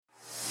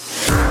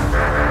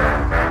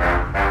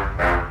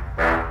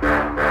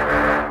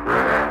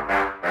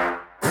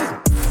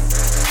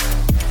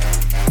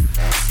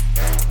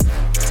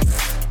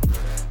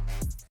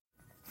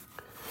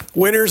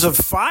Winners of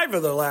 5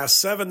 of the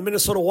last 7. The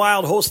Minnesota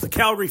Wild host the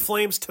Calgary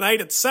Flames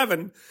tonight at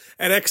 7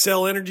 at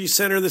XL Energy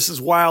Center. This is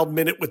Wild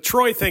Minute with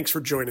Troy. Thanks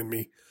for joining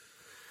me.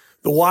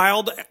 The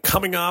Wild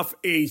coming off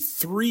a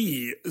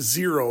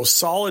 3-0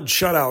 solid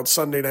shutout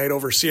Sunday night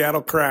over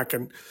Seattle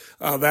Kraken.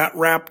 That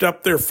wrapped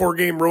up their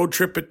 4-game road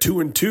trip at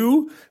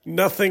 2-2.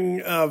 Nothing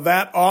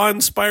that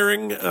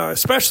awe-inspiring,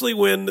 especially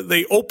when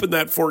they opened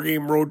that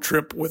 4-game road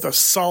trip with a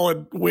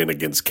solid win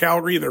against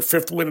Calgary, their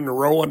 5th win in a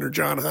row under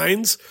John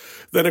Hines.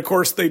 Then, of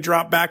course, they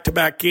dropped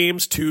back-to-back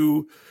games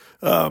to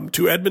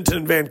Edmonton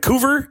and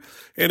Vancouver,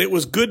 and it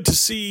was good to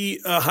see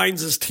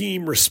Hines'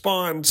 team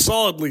respond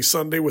solidly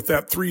Sunday with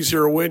that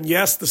 3-0 win.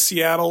 Yes, the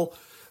Seattle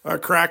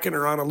Kraken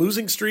are on a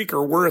losing streak,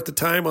 or were at the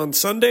time on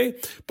Sunday,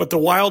 but the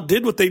Wild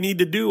did what they need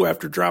to do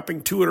after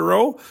dropping 2 in a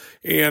row,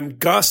 and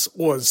Gus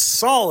was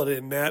solid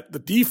in that. The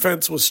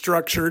defense was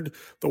structured.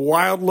 The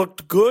Wild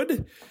looked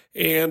good,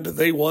 and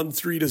they won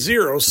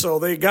 3-0. So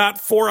they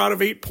got 4 out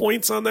of 8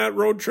 points on that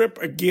road trip.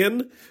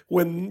 Again,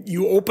 when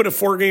you open a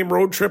 4-game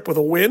road trip with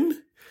a win,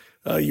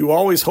 you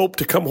always hope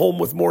to come home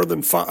with more than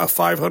a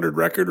 500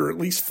 record, or at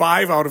least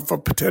 5 out of a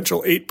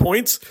potential 8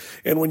 points.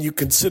 And when you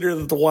consider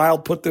that the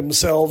Wild put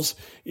themselves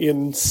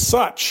in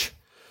such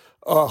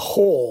a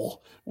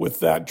hole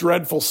with that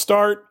dreadful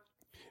start,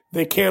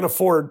 they can't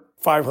afford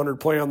 500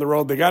 play on the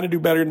road. They got to do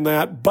better than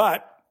that,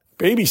 but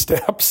baby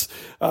steps.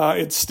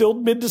 It's still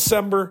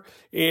mid-December,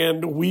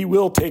 and we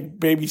will take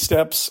baby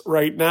steps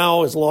right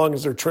now as long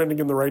as they're trending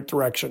in the right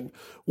direction.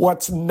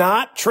 What's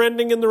not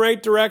trending in the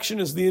right direction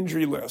is the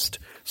injury list.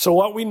 So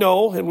what we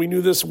know, and we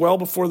knew this well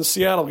before the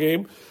Seattle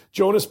game,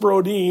 Jonas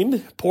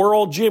Brodin, poor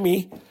old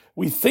Jimmy,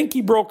 we think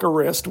he broke a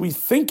wrist. We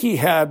think he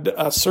had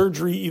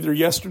surgery either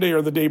yesterday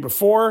or the day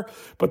before,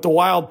 but the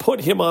Wild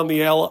put him on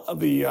the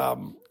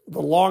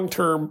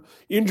long-term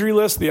injury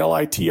list, the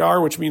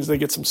LITR, which means they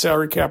get some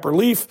salary cap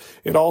relief.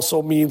 It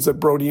also means that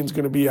Brodin's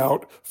going to be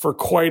out for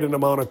quite an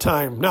amount of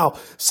time. Now,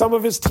 some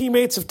of his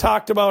teammates have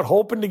talked about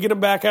hoping to get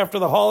him back after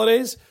the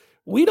holidays.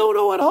 We don't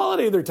know what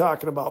holiday they're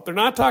talking about. They're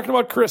not talking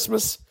about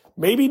Christmas,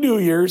 maybe New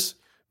Year's,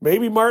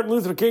 maybe Martin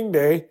Luther King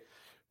Day,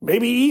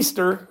 maybe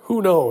Easter.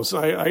 Who knows?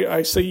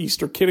 I say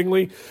Easter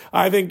kiddingly.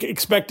 I think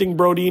expecting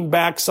Brodin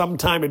back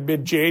sometime in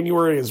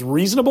mid-January is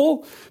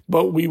reasonable,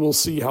 but we will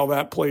see how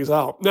that plays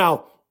out.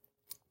 Now,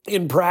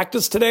 in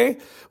practice today,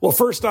 well,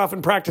 first off,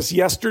 in practice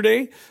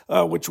yesterday,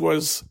 which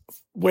was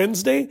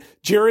Wednesday,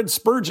 Jared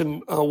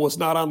Spurgeon was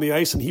not on the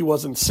ice and he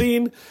wasn't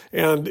seen.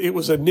 And it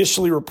was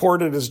initially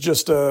reported as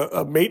just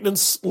a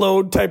maintenance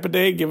load type of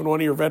day, giving one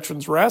of your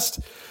veterans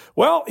rest.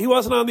 Well, he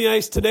wasn't on the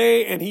ice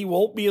today, and he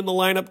won't be in the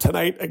lineup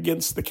tonight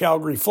against the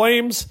Calgary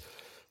Flames.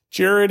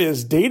 Jared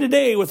is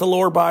day-to-day with a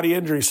lower body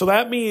injury. So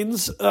that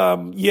means,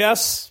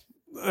 yes,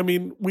 I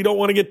mean, we don't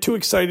want to get too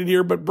excited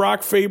here, but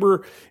Brock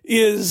Faber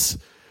is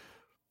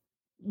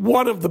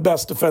one of the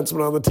best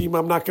defensemen on the team.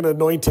 I'm not going to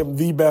anoint him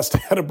the best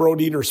ahead of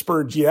Brodin or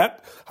Spurge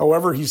yet.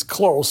 However, he's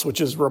close,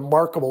 which is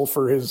remarkable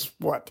for his,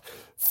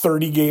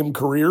 30-game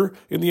career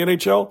in the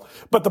NHL.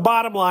 But the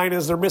bottom line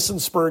is they're missing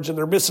Spurge and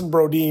they're missing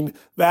Brodin.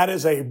 That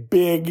is a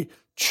big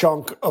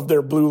chunk of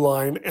their blue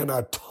line and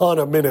a ton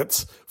of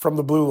minutes from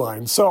the blue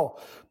line. So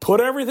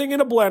put everything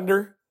in a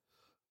blender.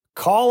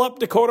 Call up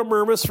Dakota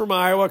Mermis from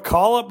Iowa.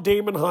 Call up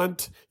Damon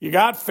Hunt. You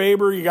got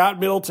Faber, you got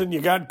Middleton,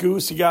 you got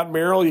Goose, you got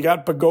Merrill, you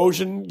got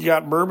Bogosian, you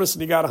got Mermis,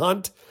 and you got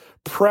Hunt.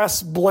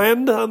 Press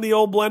blend on the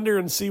old blender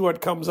and see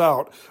what comes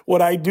out.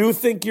 What I do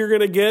think you're going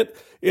to get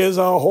is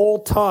a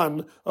whole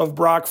ton of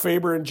Brock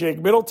Faber and Jake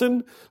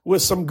Middleton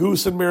with some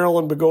Goose and Merrill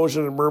and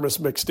Bogosian and Mermis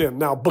mixed in.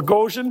 Now,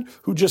 Bogosian,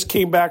 who just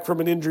came back from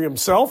an injury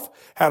himself,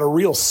 had a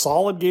real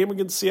solid game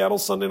against Seattle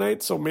Sunday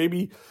night, so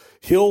maybe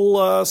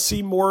he'll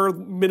see more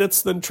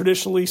minutes than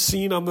traditionally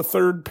seen on the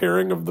third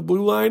pairing of the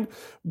blue line,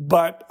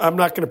 but I'm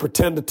not going to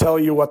pretend to tell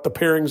you what the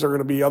pairings are going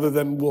to be, other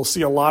than we'll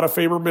see a lot of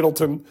Faber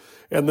Middleton,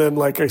 and then,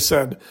 like I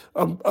said,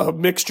 a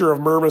mixture of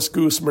Mermis,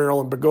 Goose,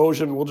 Merrill, and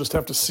Bogosian. We'll just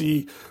have to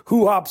see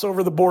who hops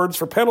over the boards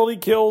for penalty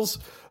kills.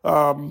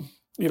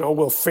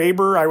 Will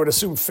Faber, I would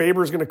assume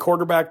Faber's going to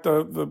quarterback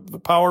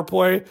the power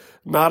play.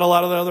 Not a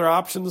lot of the other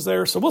options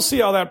there, so we'll see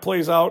how that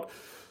plays out.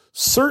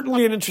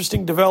 Certainly an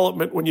interesting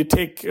development when you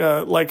take,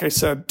 like I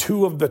said,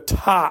 2 of the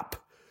top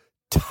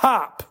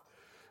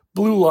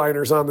blue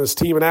liners on this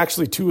team, and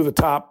actually 2 of the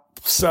top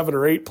 7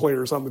 or 8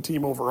 players on the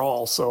team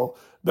overall. So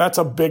that's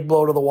a big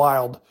blow to the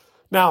Wild.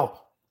 Now,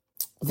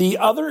 the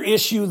other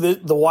issue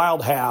that the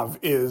Wild have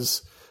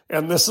is,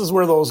 and this is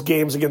where those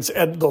games against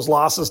those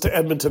losses to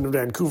Edmonton and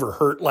Vancouver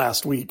hurt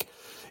last week,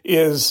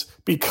 is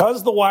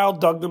because the Wild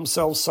dug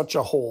themselves such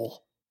a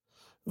hole,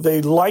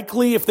 they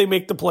likely, if they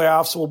make the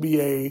playoffs, will be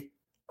a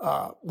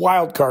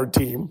wild card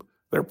team.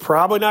 They're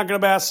probably not going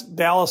to pass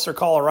Dallas or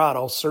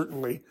Colorado,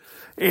 certainly.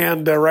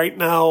 And right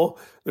now,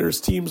 there's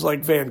teams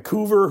like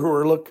Vancouver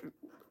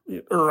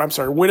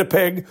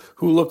Winnipeg,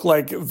 who look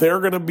like they're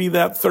going to be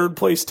that third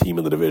place team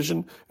in the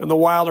division. And the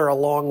Wild are a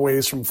long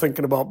ways from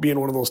thinking about being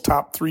one of those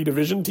top 3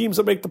 division teams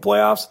that make the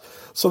playoffs.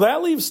 So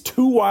that leaves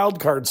 2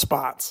 wild card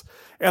spots.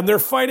 And they're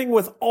fighting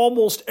with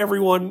almost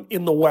everyone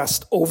in the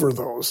West over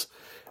those.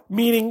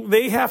 meaning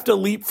they have to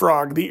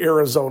leapfrog the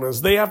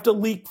Arizonas. They have to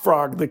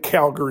leapfrog the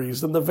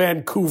Calgarys and the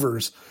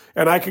Vancouvers.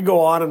 And I could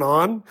go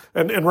on.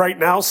 And right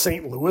now,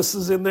 St. Louis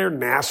is in there.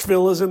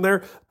 Nashville is in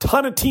there.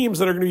 Ton of teams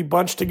that are going to be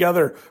bunched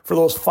together for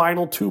those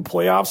final 2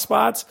 playoff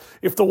spots.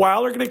 If the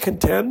Wild are going to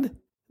contend,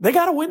 they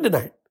got to win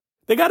tonight.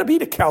 They got to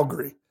beat a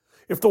Calgary.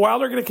 If the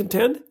Wild are going to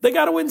contend, they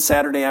got to win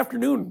Saturday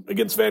afternoon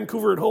against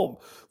Vancouver at home.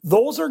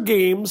 Those are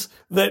games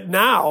that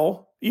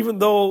now, even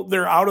though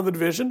they're out of the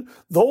division,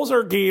 those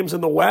are games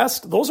in the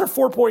West. Those are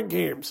 4-point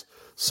games.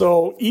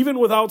 So even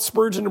without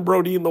Spurgeon and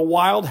Brodin, the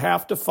Wild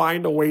have to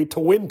find a way to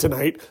win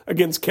tonight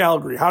against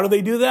Calgary. How do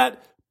they do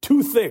that?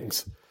 2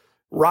 things.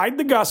 Ride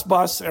the Gus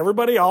bus.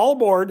 Everybody all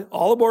aboard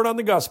on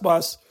the Gus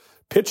bus.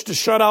 Pitched a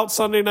shutout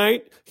Sunday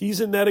night.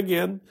 He's in net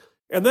again.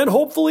 And then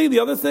hopefully the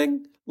other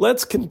thing,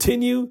 let's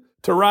continue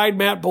to ride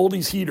Matt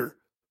Boldy's heater.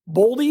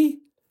 Boldy,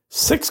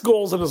 6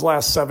 goals in his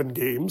last 7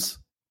 games.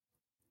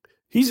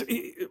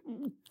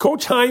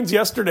 Coach Hines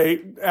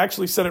yesterday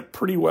actually said it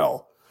pretty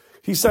well.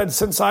 He said,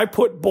 since I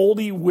put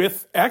Boldy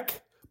with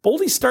Eck,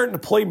 Boldy's starting to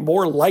play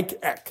more like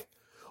Eck.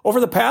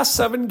 Over the past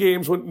 7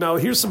 games, now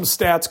here's some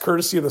stats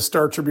courtesy of the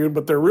Star Tribune,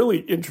 but they're really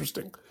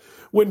interesting.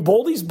 When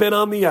Boldy's been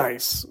on the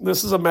ice,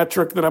 this is a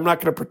metric that I'm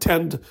not going to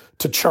pretend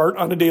to chart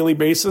on a daily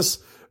basis,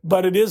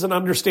 but it is an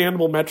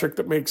understandable metric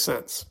that makes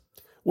sense.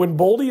 When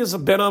Boldy has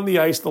been on the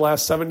ice the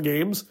last 7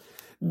 games,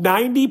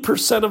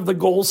 90% of the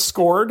goals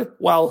scored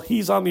while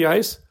he's on the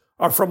ice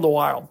are from the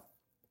Wild.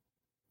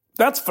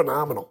 That's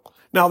phenomenal.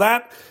 Now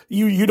that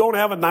you don't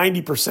have a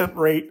 90%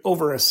 rate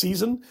over a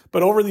season,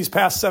 but over these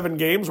past 7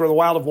 games where the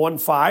Wild have won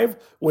 5,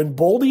 when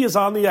Boldy is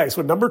on the ice,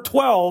 when number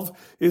 12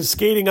 is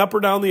skating up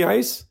or down the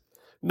ice,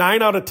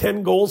 9 out of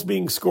 10 goals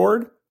being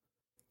scored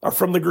are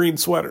from the green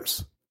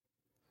sweaters.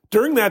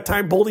 During that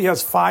time, Boldy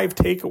has 5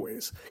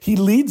 takeaways. He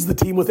leads the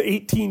team with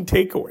 18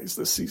 takeaways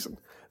this season.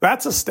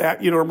 That's a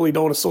stat you normally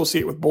don't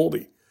associate with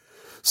Boldy.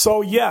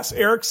 So yes,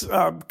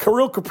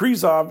 Kirill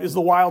Kaprizov is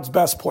the Wild's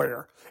best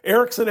player.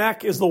 Eriksson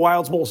Ek is the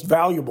Wild's most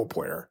valuable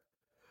player.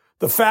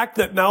 The fact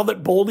that now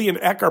that Boldy and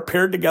Ek are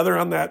paired together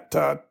on that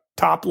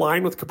top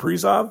line with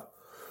Kaprizov,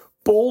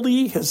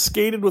 Boldy has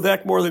skated with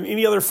Ek more than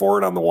any other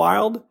forward on the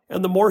Wild,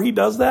 and the more he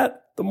does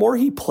that, the more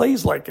he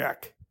plays like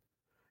Ek.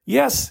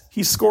 Yes,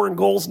 he's scoring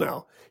goals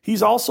now.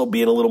 He's also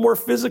being a little more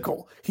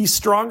physical. He's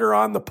stronger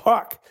on the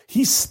puck.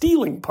 He's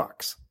stealing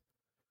pucks.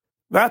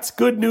 That's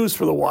good news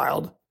for the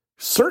Wild.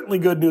 Certainly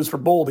good news for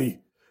Boldy,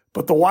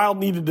 but the Wild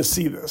needed to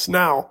see this.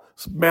 Now,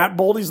 Matt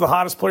Boldy's the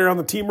hottest player on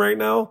the team right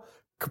now.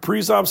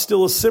 Kaprizov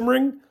still is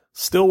simmering,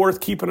 still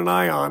worth keeping an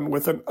eye on.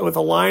 With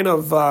a line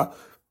of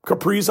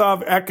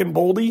Kaprizov, Ek, and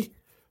Boldy,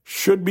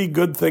 should be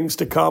good things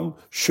to come,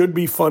 should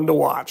be fun to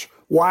watch.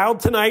 Wild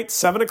tonight,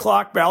 7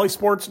 o'clock, Bally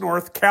Sports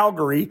North,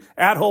 Calgary,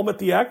 at home at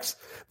the X.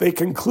 They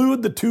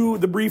conclude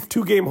the brief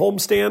 2-game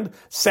homestand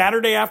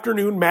Saturday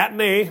afternoon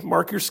matinee.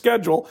 Mark your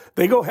schedule.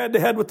 They go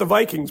head-to-head with the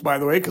Vikings, by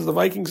the way, because the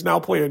Vikings now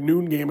play a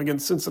noon game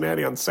against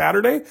Cincinnati on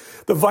Saturday.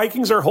 The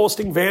Vikings are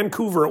hosting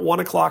Vancouver at 1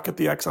 o'clock at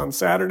the X on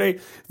Saturday.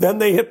 Then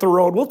they hit the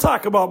road. We'll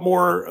talk about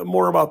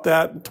more about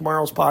that in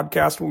tomorrow's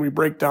podcast when we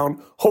break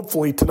down,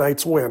 hopefully,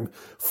 tonight's win.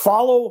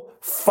 Follow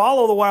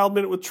the Wild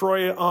Minute with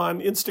Troy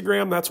on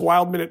Instagram. That's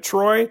Wild Minute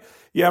Troy.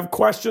 You have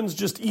questions,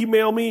 just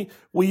email me.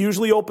 We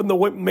usually open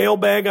the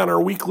mailbag on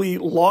our weekly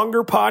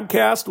longer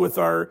podcast with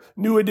our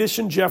new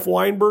addition, Jeff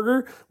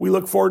Weinberger. We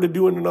look forward to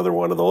doing another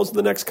one of those in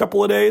the next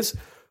couple of days.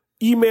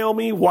 Email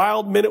me,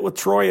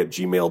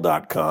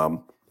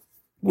 wildminutewithtroy@gmail.com.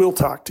 We'll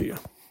talk to you.